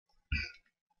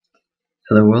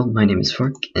Hello world, my name is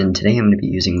Fork, and today I'm going to be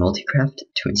using MultiCraft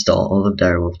to install all of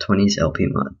direwolf20's LP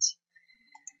mods,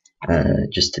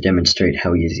 just to demonstrate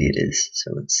how easy it is.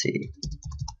 So let's see.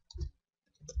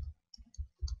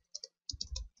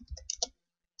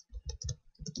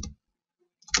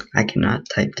 I cannot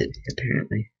type today,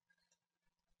 apparently.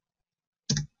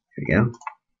 There we go.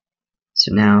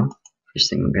 So now, first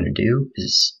thing we're going to do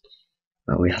is,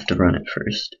 well, we have to run it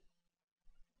first.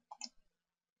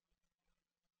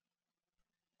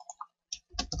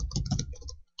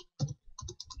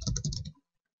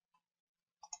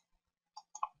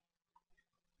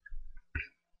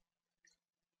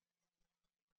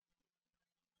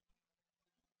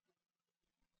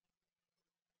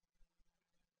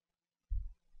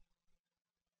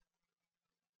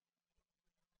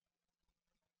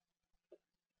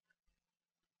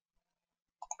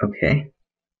 Okay.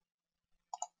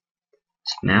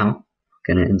 So now,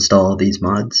 I'm going to install these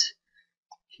mods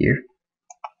here.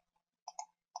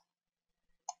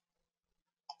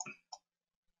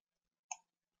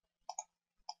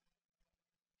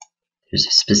 There's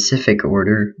a specific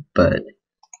order, but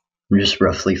I'm just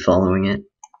roughly following it.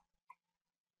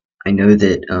 I know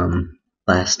that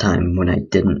last time when I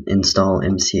didn't install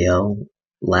MCL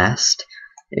last,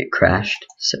 it crashed,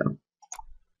 so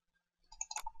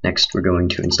next we're going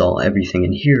to install everything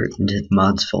in here into the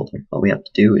mods folder. All we have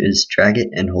to do is drag it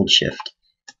and hold shift,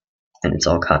 and it's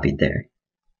all copied there.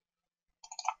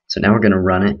 So now we're going to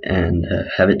run it and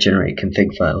have it generate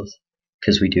config files,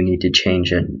 because we do need to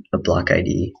change a block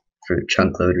ID for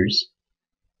chunk loaders.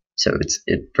 So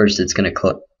first it's going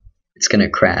to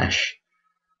crash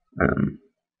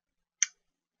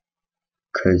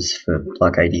because for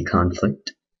block ID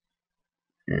conflict,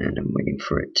 and I'm waiting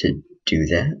for it to do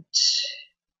that.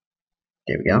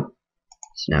 There we go.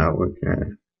 So now we're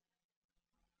gonna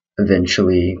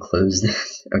eventually close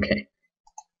this. Okay.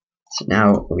 So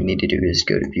now what we need to do is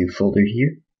go to view folder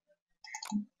here,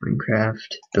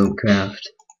 Minecraft, buildcraft,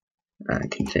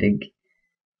 config,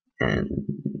 and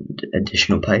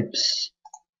additional pipes,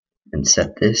 and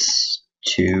set this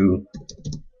to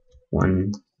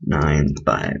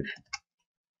 195.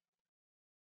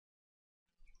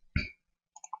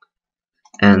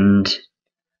 And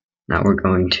now we're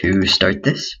going to start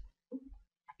this,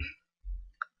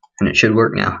 and it should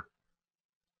work now.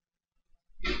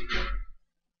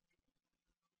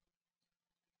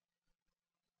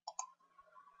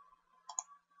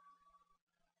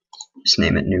 Just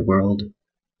name it New World.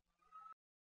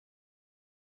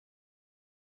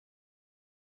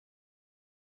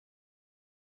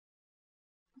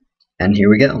 And here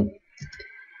we go.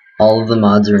 All of the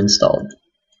mods are installed.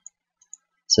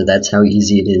 So that's how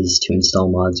easy it is to install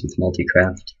mods with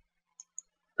MultiCraft.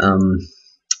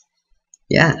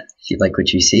 Yeah, if you like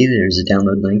what you see, there's a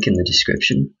download link in the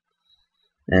description.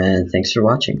 And thanks for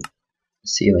watching.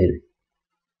 See you later.